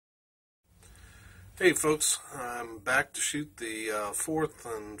Hey folks, I'm back to shoot the fourth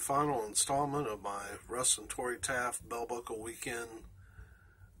and final installment of my Russ and Tori Taff Bell Buckle Weekend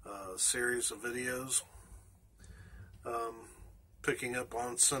series of videos. Picking up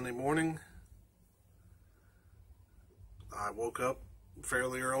on Sunday morning. I woke up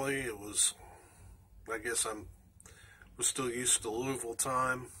fairly early. It was, I guess was still used to Louisville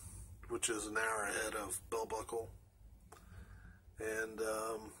time, which is an hour ahead of Bell Buckle. And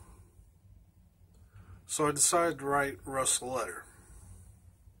so I decided to write Russ a letter.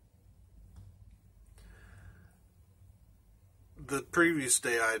 The previous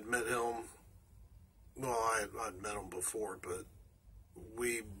day I had met him, well, I'd met him before, but when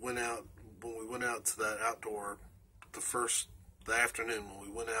we went out to that outdoor, the afternoon when we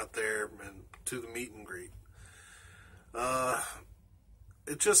went out there and to the meet and greet,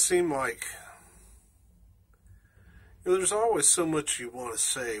 it just seemed like, there's always so much you want to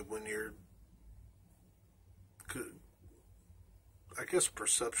say when you're, I guess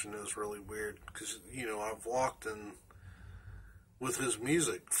perception is really weird because, I've walked in with his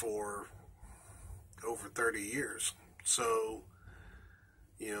music for over 30 years. So,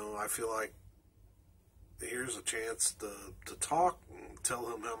 I feel like here's a chance to talk and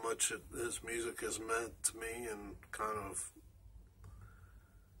tell him how much his music has meant to me and kind of,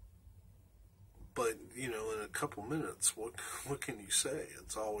 but, in a couple minutes, what can you say?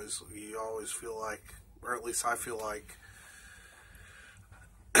 You always feel like, or at least I feel like,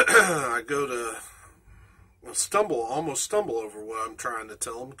 I go to almost stumble over what I'm trying to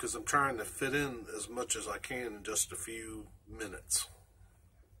tell him because I'm trying to fit in as much as I can in just a few minutes.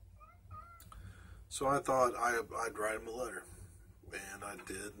 So I thought I'd write him a letter, and I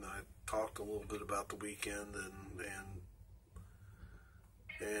did, and I talked a little bit about the weekend, and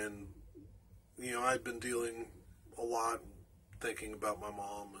I'd been dealing a lot, thinking about my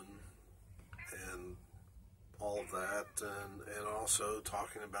mom and all of that, and also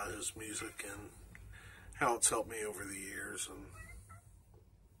talking about his music and how it's helped me over the years. And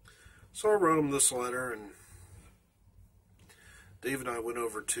so I wrote him this letter, and Dave and I went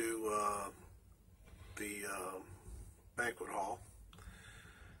over to the banquet hall.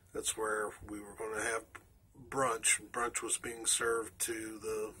 That's where we were going to have brunch. Brunch was being served to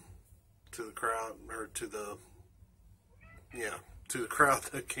the crowd, or to the crowd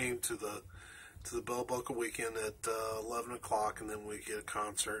that came to the Bell Buckle Weekend at 11 o'clock, and then we get a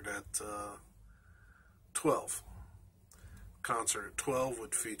concert at 12. Concert at 12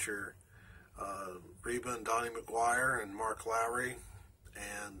 would feature Reba and Donnie McGuire and Mark Lowry,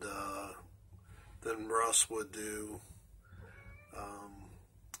 and then Russ would do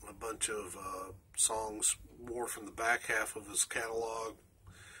a bunch of songs more from the back half of his catalog,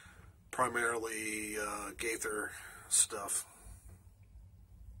 primarily Gaither stuff.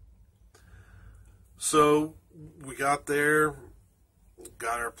 So we got there,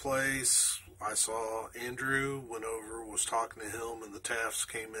 got our place. I saw Andrew, went over, was talking to him, and the Taffs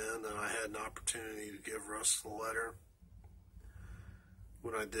came in, and I had an opportunity to give Russ the letter.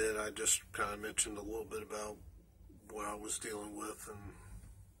 When I did, I just kind of mentioned a little bit about what I was dealing with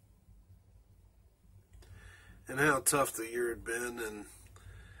and how tough the year had been, and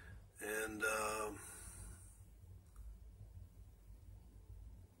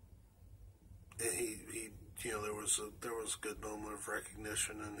he there was a good moment of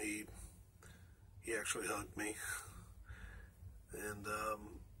recognition, and he actually hugged me, and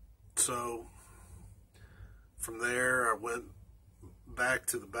so from there I went back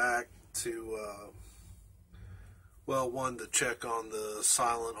to the back to one, to check on the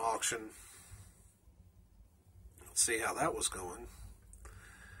silent auction, see how that was going,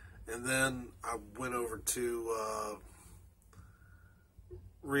 and then I went over to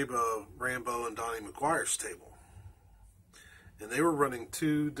Reba Rambo and Donnie McGuire's table, and they were running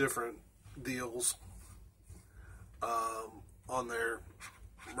two different deals on their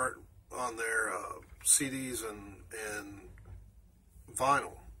CDs and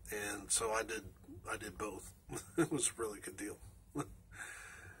vinyl, and so I did both. It was a really good deal.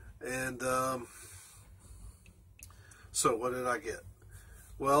 And so what did I get?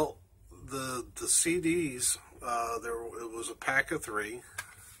 Well, the CDs, it was a pack of 3.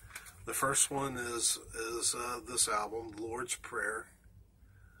 The first one is this album, The Lord's Prayer.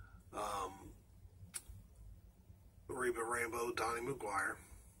 Reba Rambo, Donnie McGuire.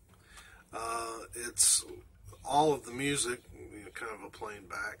 It's all of the music, kind of a plain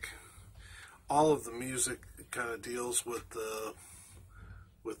back. All of the music kind of deals with the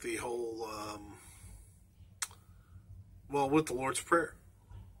whole, with the Lord's Prayer.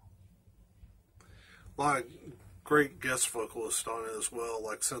 A lot of great guest vocalists on it as well,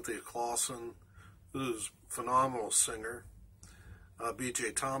 like Cynthia Clawson, who's a phenomenal singer,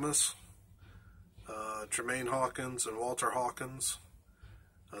 B.J. Thomas, Tremaine Hawkins and Walter Hawkins,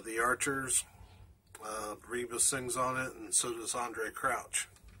 the Archers. Reba sings on it, and so does Andre Crouch.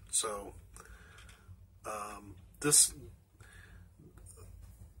 So this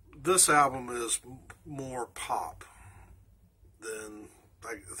album is more pop than,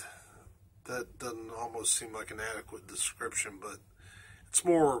 like, that doesn't almost seem like an adequate description, but it's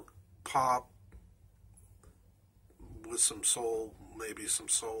more pop with some soul, maybe some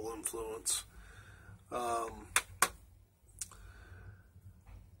soul influence.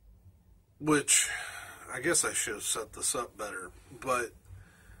 Which I guess I should have set this up better, but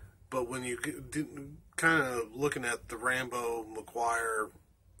when you kind of looking at the Rambo McGuire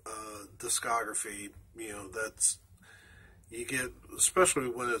discography, that's, you get, especially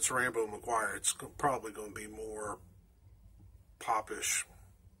when it's Rambo McGuire, it's probably going to be more popish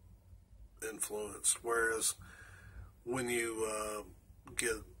influence. Whereas when you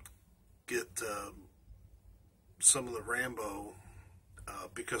get some of the Rambo,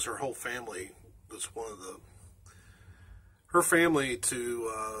 because her whole family was her family to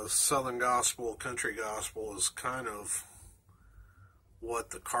Southern gospel, country gospel is kind of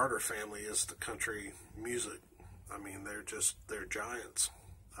what the Carter family is to country music. I mean, they're giants.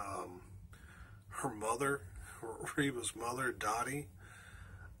 Her mother, Reba's mother, Dottie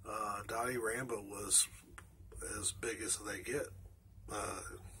Rambo, was as big as they get.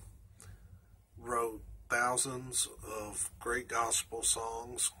 Wrote thousands of great gospel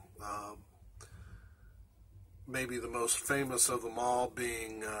songs. Maybe the most famous of them all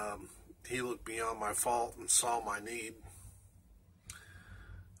being He Looked Beyond My Fault and Saw My Need.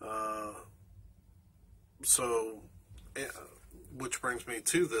 Which brings me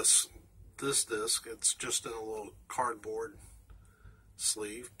to this disc. It's just in a little cardboard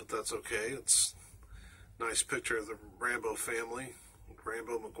sleeve, but that's okay. It's a nice picture of the Rambo family.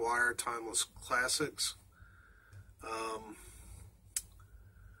 Rambo McGuire, Timeless Classics.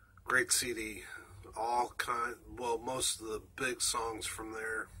 Great CD. Most of the big songs from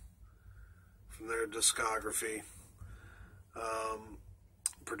their discography.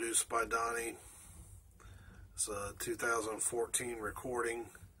 Produced by Donnie. It's a 2014 recording.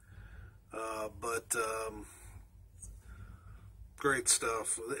 Great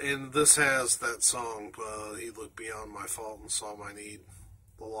stuff. And this has that song, He Looked Beyond My Fault and Saw My Need,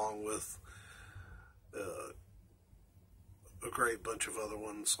 along with a great bunch of other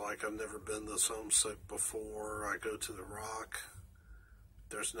ones, like I've Never Been This Homesick Before, I Go to the Rock,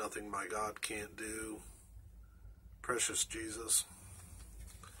 There's Nothing My God Can't Do, Precious Jesus.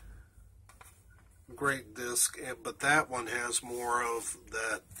 Great disc, but that one has more of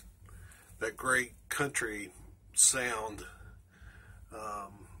that great country sound.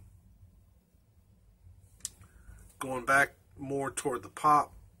 Going back more toward the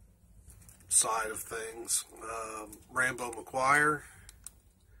pop side of things, Rambo McGuire.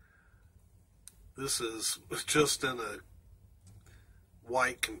 This is just in a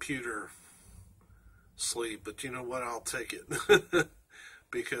white computer sleeve, but you know what? I'll take it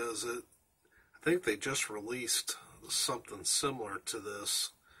because I think they just released something similar to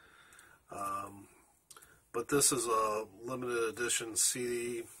this. But this is a limited edition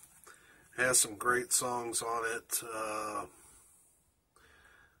CD. Has some great songs on it, a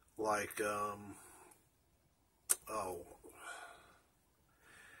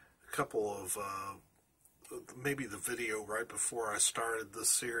couple of, maybe the video right before I started this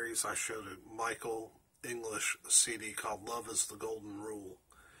series, I showed a Michael English CD called Love is the Golden Rule.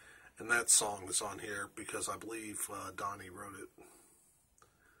 And that song is on here because I believe Donnie wrote it.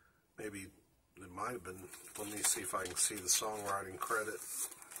 Maybe it might have been. Let me see if I can see the songwriting credit.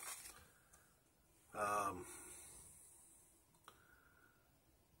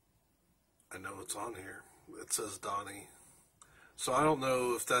 I know it's on here. It says Donnie. So I don't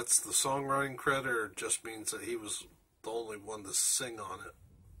know if that's the songwriting credit or just means that he was the only one to sing on it.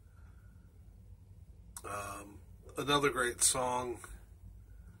 Another great song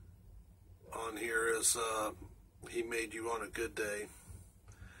on here is He Made You on a Good Day.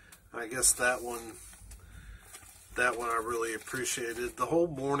 I guess that one I really appreciated. The whole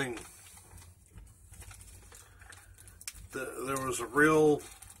morning, there was a real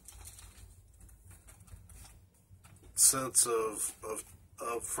sense of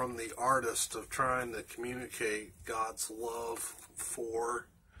from the artist of trying to communicate God's love for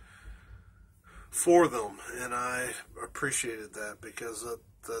them, and I appreciated that because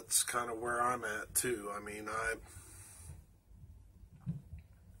that's kind of where I'm at too. I mean,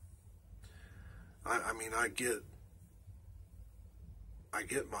 I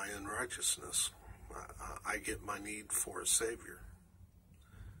get my unrighteousness. I get my need for a Savior.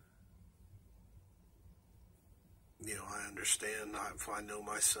 You know, I understand. I know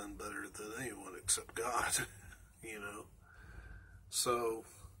my sin better than anyone except God. You know, so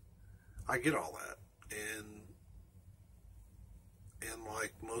I get all that, and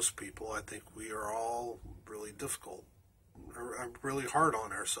like most people, I think we are all really difficult, or really hard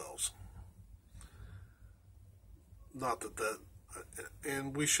on ourselves. Not that,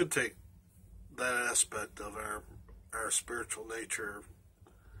 and we should take that aspect of our spiritual nature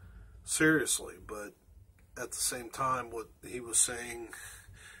seriously, but at the same time, what he was saying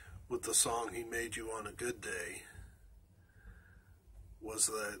with the song "He Made You on a Good Day" was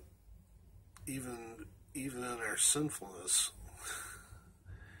that even in our sinfulness,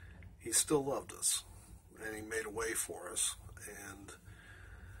 he still loved us, and he made a way for us, and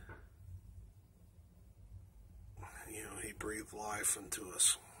you know, he breathed life into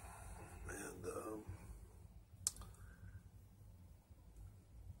us, and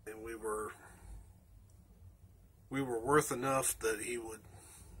we were worth enough that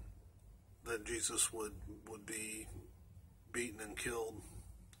Jesus would be beaten and killed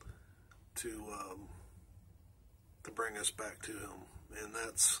to bring us back to him. And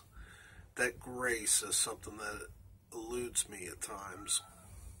that grace is something that eludes me at times.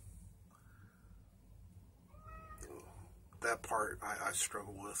 That part I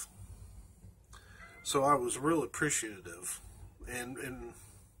struggle with. So I was real appreciative, and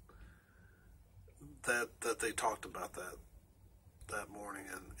that they talked about that morning,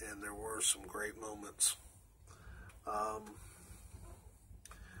 and there were some great moments.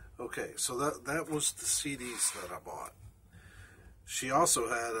 Okay, so that was the CDs that I bought. She also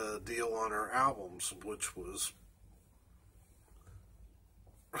had a deal on her albums, which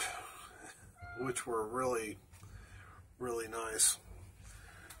were really, really nice.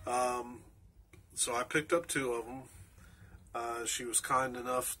 So I picked up 2 of them. She was kind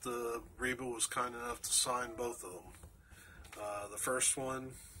enough, Reba was kind enough to sign both of them. The first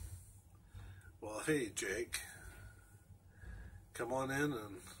one, well, hey, Jake, come on in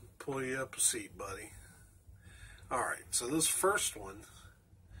and pull you up a seat, buddy. Alright, so this first one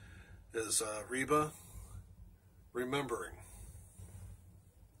is Reba, Remembering.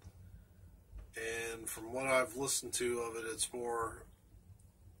 And from what I've listened to of it,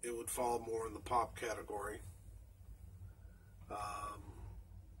 it would fall more in the pop category.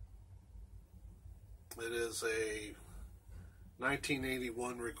 It is a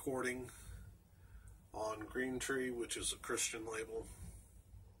 1981 recording on Green Tree, which is a Christian label.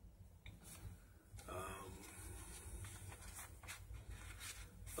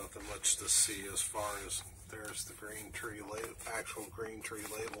 Nothing much to see as far as there's the Green Tree actual Green Tree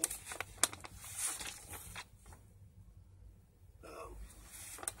label.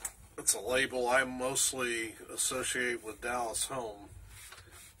 It's a label I mostly associate with Dallas Home,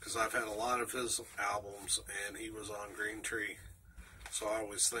 because I've had a lot of his albums, and he was on Green Tree, so I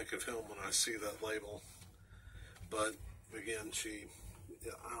always think of him when I see that label. But again, I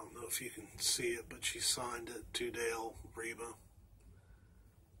don't know if you can see it, but she signed it to Dale Reba.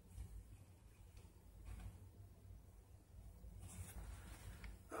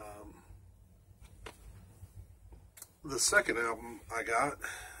 The second album I got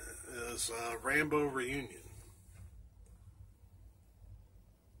is Rambo Reunion.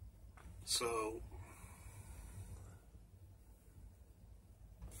 So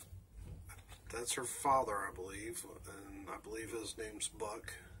that's her father, I believe, and I believe his name's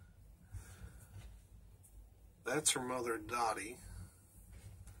Buck. That's her mother, Dottie.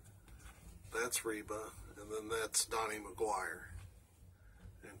 That's Reba, and then that's Donnie McGuire.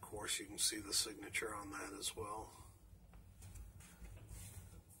 And of course you can see the signature on that as well.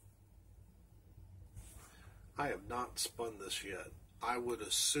 I have not spun this yet. I would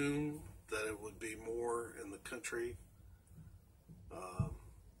assume that it would be more in the country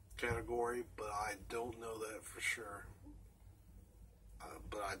category, but I don't know that for sure.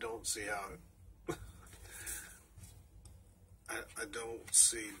 But I don't see how I don't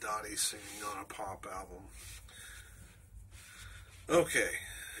see Dottie singing on a pop album. Okay,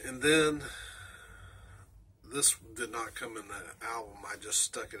 and then this did not come in the album. I just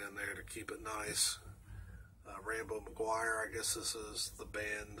stuck it in there to keep it nice. Rambo McGuire, I guess this is the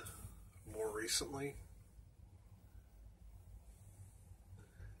band more recently.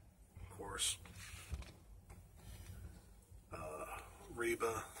 Of course,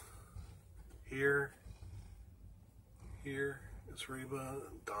 Reba here is Reba,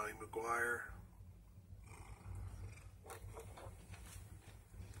 and Donnie McGuire.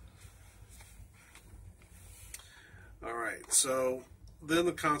 Alright, so then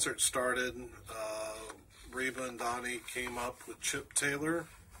the concert started. Reba and Donnie came up with Chip Taylor,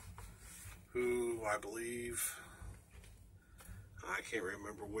 who I believe, I can't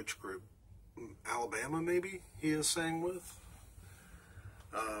remember which group, Alabama maybe he is sang with.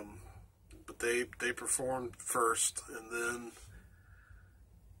 But they performed first, and then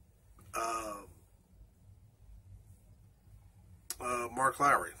Mark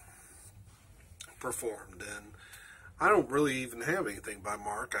Lowry performed, and I don't really even have anything by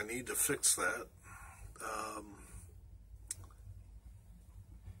Mark. I need to fix that.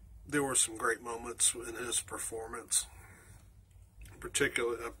 There were some great moments in his performance,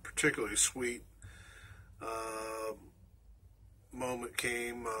 particularly sweet moment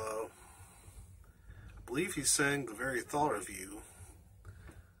came. I believe he sang "The Very Thought of You"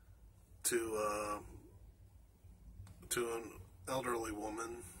 to an elderly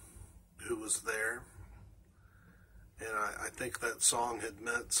woman who was there, and I think that song had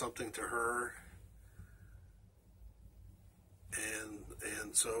meant something to her, and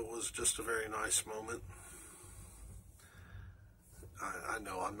so it was just a very nice moment. I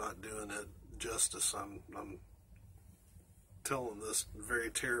know I'm not doing it justice. I'm telling this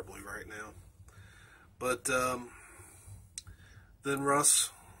very terribly right now, but then Russ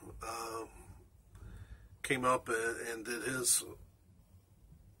came up and did his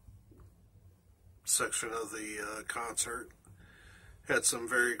section of the concert. Had some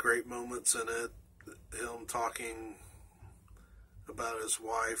very great moments in it. Him talking about his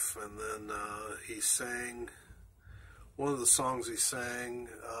wife, and then he sang one of the songs he sang,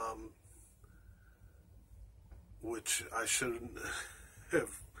 which I shouldn't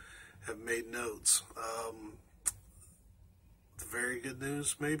have made notes. Very Good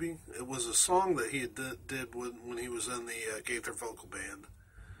News, maybe. It was a song that he did when he was in the Gaither Vocal Band,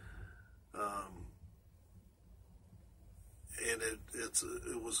 and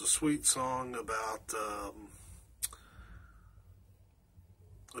it was a sweet song about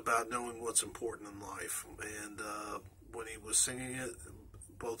knowing what's important in life. And when he was singing it,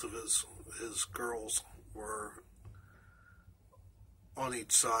 both of his girls were on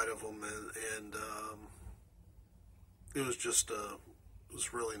each side of him, and it was just it was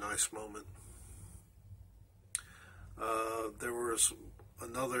a really nice moment. There was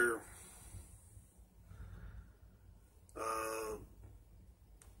another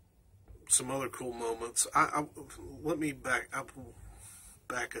some other cool moments. Let me back up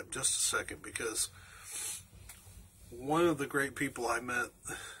just a second, because one of the great people I met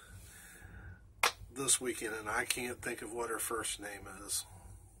this weekend, and I can't think of what her first name is,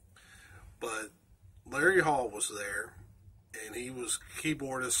 but Larry Hall was there, and he was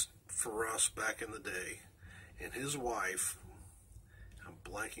keyboardist for us back in the day, and his wife, I'm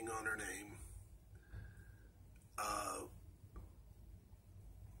blanking on her name,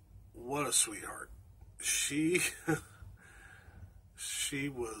 what a sweetheart. She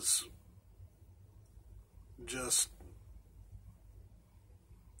was just,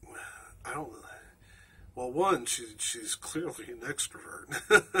 one, she's clearly an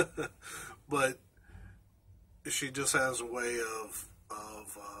extrovert, but she just has a way of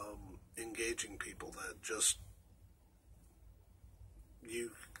engaging people that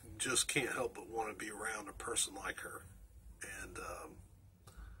you just can't help but want to be around a person like her.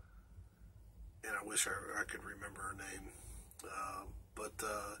 And I wish I could remember her name, but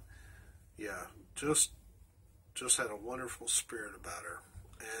yeah, just had a wonderful spirit about her.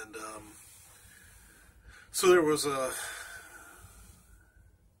 And so there was a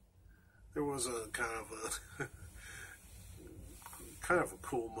kind of a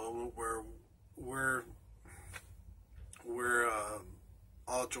cool moment where we're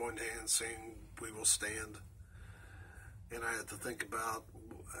all joined hands saying "We Will Stand," and I had to think about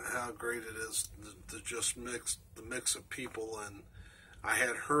how great it is to just the mix of people. And I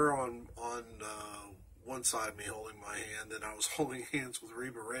had her on one side of me holding my hand, and I was holding hands with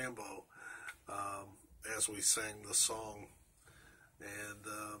Reba Rambo as we sang the song. And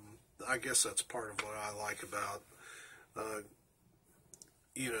I guess that's part of what I like about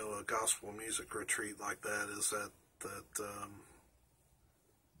a gospel music retreat like that, is that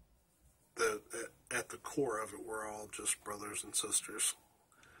at the core of it, we're all just brothers and sisters.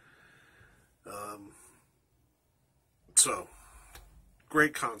 So,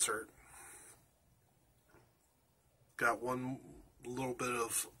 great concert. Got one little bit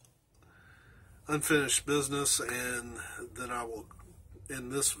of unfinished business, and then I will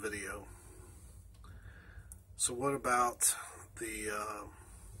end this video. So what about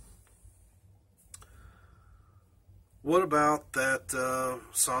that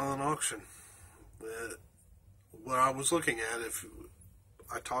silent auction? What I was looking at, if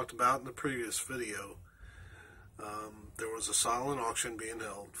I talked about in the previous video, There was a silent auction being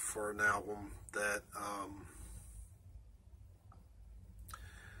held for an album that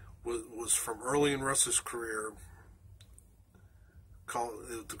was from early in Russ's career.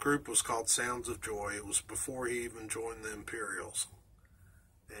 The group was called Sounds of Joy. It was before he even joined the Imperials.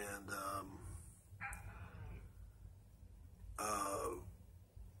 And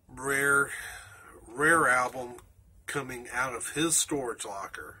rare album coming out of his storage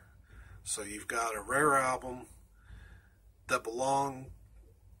locker. So you've got a rare album that belonged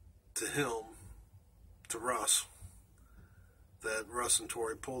to him, to Russ, that Russ and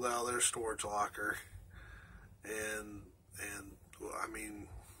Tori pulled out of their storage locker, and I mean,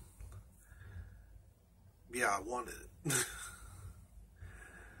 yeah, I wanted it.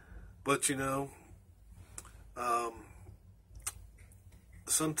 But you know,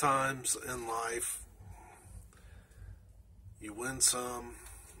 sometimes in life, you win some,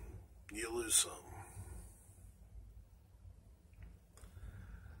 you lose some.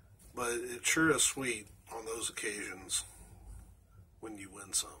 But it sure is sweet on those occasions when you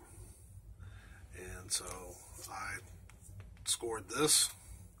win some. And so I scored this.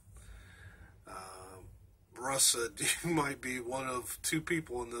 Russ said, you might be one of 2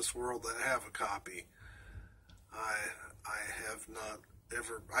 people in this world that have a copy. I have not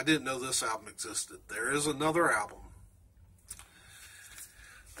ever, I didn't know this album existed. There is another album.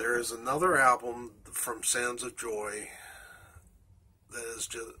 There is another album from Sounds of Joy that is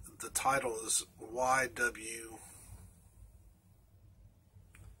just, the title is YW,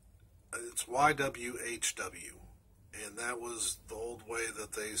 it's YWHW, and that was the old way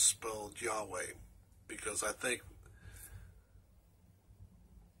that they spelled Yahweh, because I think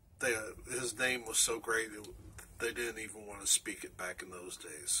his name was so great they didn't even want to speak it back in those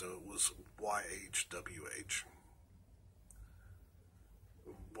days, so it was YHWH,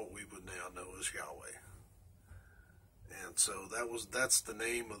 what we would now know as Yahweh. And so that's the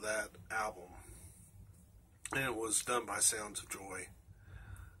name of that album, and it was done by Sounds of Joy.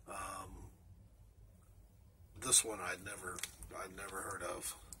 This one I'd never heard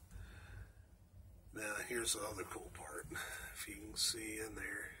of. Now here's the other cool part. If you can see in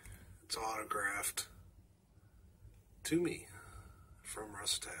there, it's autographed to me from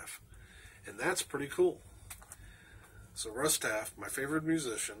Russ Taff, and that's pretty cool. So Russ Taff, my favorite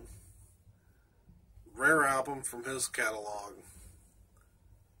musician, rare album from his catalog,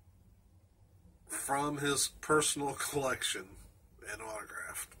 from his personal collection, and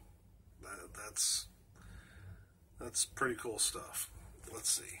autographed. That's pretty cool stuff.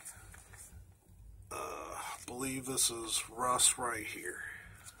 Let's see. I believe this is Russ right here.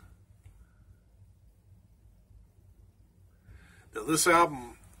 Now this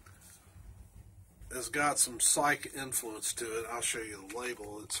album has got some psych influence to it. I'll show you the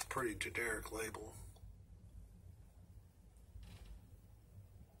label. It's a pretty generic label.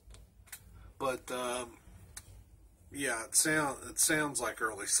 But yeah, it sounds like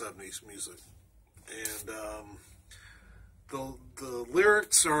early 70s music. And the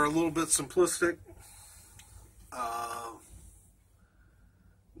lyrics are a little bit simplistic.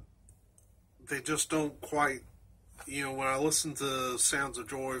 They just don't quite, you know, when I listen to Sounds of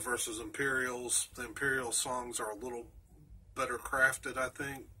Joy versus Imperials, the Imperial songs are a little better crafted, I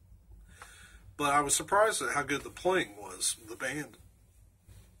think. But I was surprised at how good the playing was. The band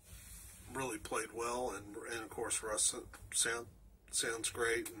really played well, and of course Russ sounds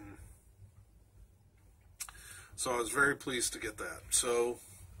great, and so I was very pleased to get that. So,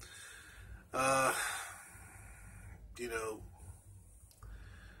 you know,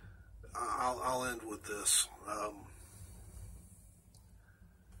 I'll end with this.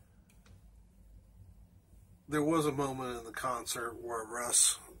 There was a moment in the concert where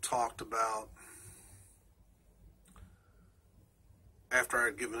Russ talked about, after I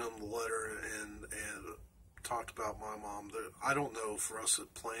had given him the letter and talked about my mom, that I don't know if Russ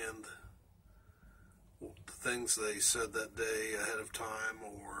had planned the things they said that day ahead of time,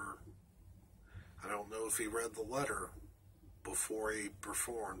 or I don't know if he read the letter before he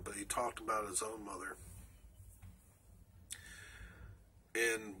performed, but he talked about his own mother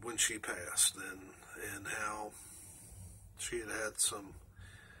and when she passed, and how she had some,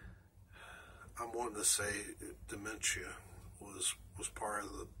 I'm wanting to say dementia was part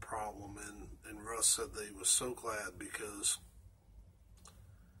of the problem, and Russ said that he was so glad because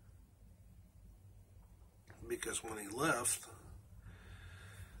when he left,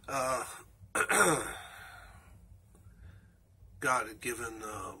 God had given,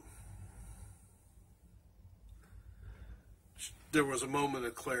 there was a moment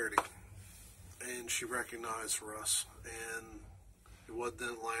of clarity, and she recognized Russ, and it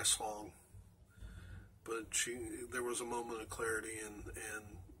didn't last long, But there was a moment of clarity, and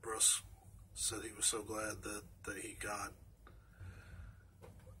Russ said he was so glad that he got,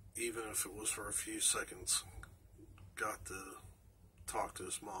 even if it was for a few seconds, got to talk to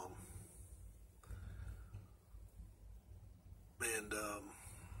his mom. And,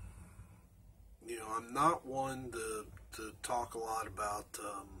 I'm not one to talk a lot about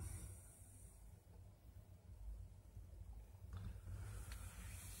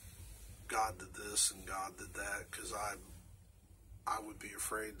God did this and God did that, because I would be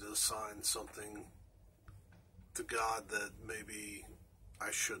afraid to assign something to God that maybe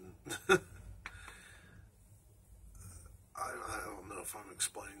I shouldn't. I don't know if I'm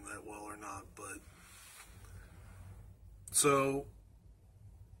explaining that well or not, but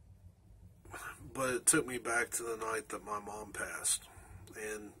it took me back to the night that my mom passed,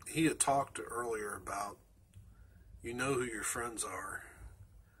 and he had talked earlier about, you know who your friends are.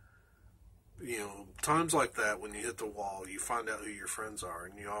 Times like that, when you hit the wall, you find out who your friends are,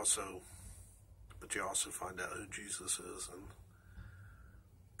 and you also find out who Jesus is. And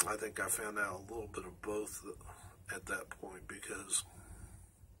I think I found out a little bit of both at that point, because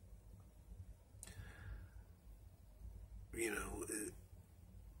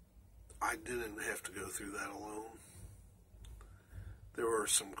I didn't have to go through that alone. There were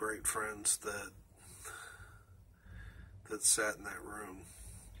some great friends that sat in that room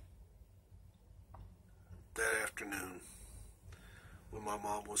that afternoon when my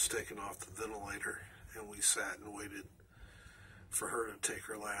mom was taken off the ventilator, and we sat and waited for her to take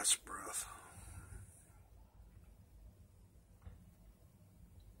her last breath.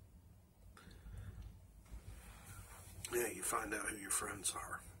 Yeah, you find out who your friends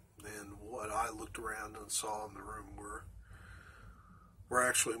are. And what I looked around and saw in the room were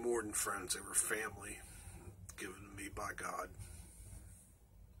actually more than friends. They were family given to me by God.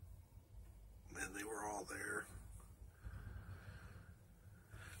 And they were all there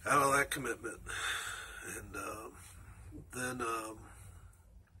out of that commitment. And then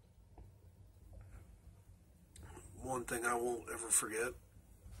one thing I won't ever forget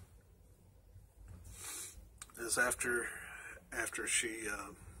is after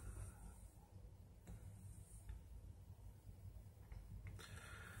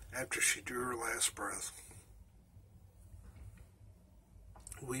she drew her last breath,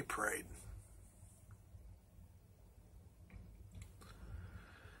 we prayed.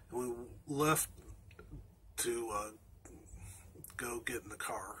 We left to go get in the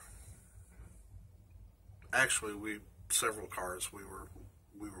car. Actually, several cars. We were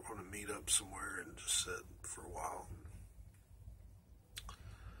going to meet up somewhere and just sit for a while.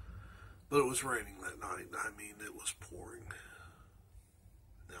 But it was raining that night. I mean, it was pouring.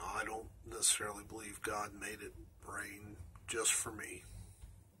 Now, I don't necessarily believe God made it rain just for me.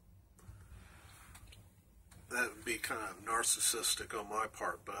 That would be kind of narcissistic on my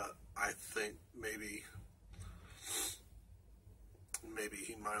part, but I think maybe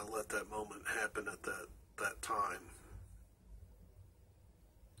he might have let that moment happen at that time.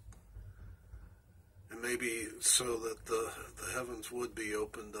 And maybe so that the heavens would be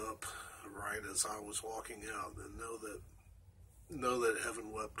opened up right as I was walking out, and know that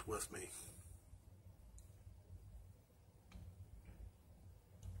heaven wept with me.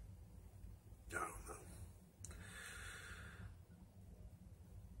 I don't know.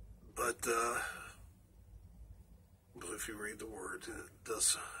 But if you read the Word, it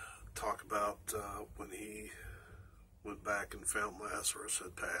does talk about when he went back and found Lazarus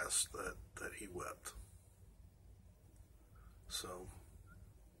had passed, that he wept. So,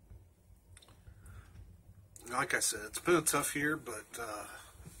 like I said, it's been a tough year, but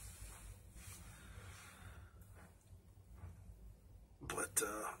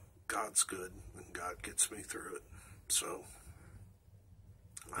God's good, and God gets me through it. So,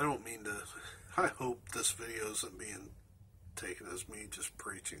 I don't mean to, I hope this video isn't being taken as me just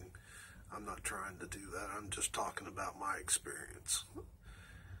preaching. I'm not trying to do that. I'm just talking about my experience.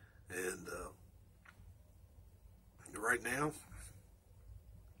 And right now,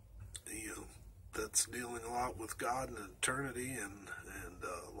 that's dealing a lot with God and eternity and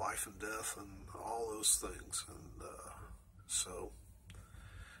life and death and all those things. And so,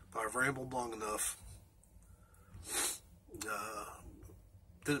 if I've rambled long enough,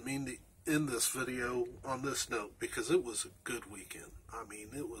 didn't mean to end this video on this note, because it was a good weekend. I mean,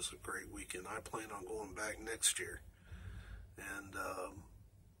 it was a great weekend. I plan on going back next year. And,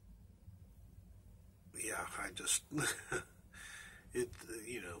 yeah, I just,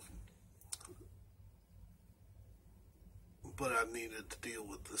 but I needed to deal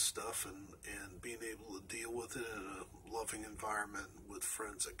with this stuff, and being able to deal with it in a loving environment with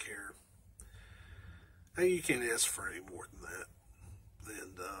friends that care Hey, you can't ask for any more than that.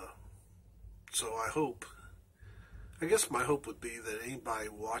 And so I guess my hope would be that anybody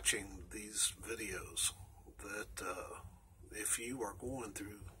watching these videos, that if you are going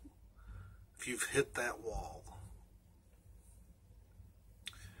through, if you've hit that wall,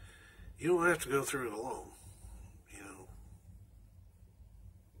 you don't have to go through it alone. You know,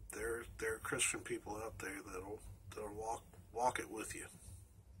 there are Christian people out there that'll walk it with you,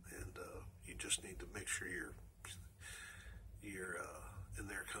 and you just need to make sure you're in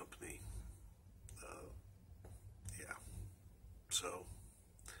their company. Yeah. So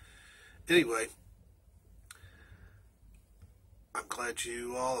anyway, I'm glad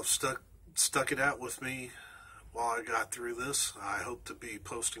you all have stuck it out with me while I got through this. I hope to be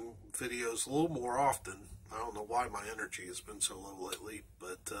posting videos a little more often. I don't know why my energy has been so low lately,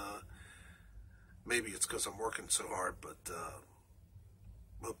 but maybe it's because I'm working so hard. But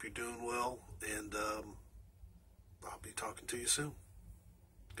hope you're doing well, and I'll be talking to you soon.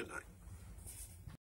 Good night.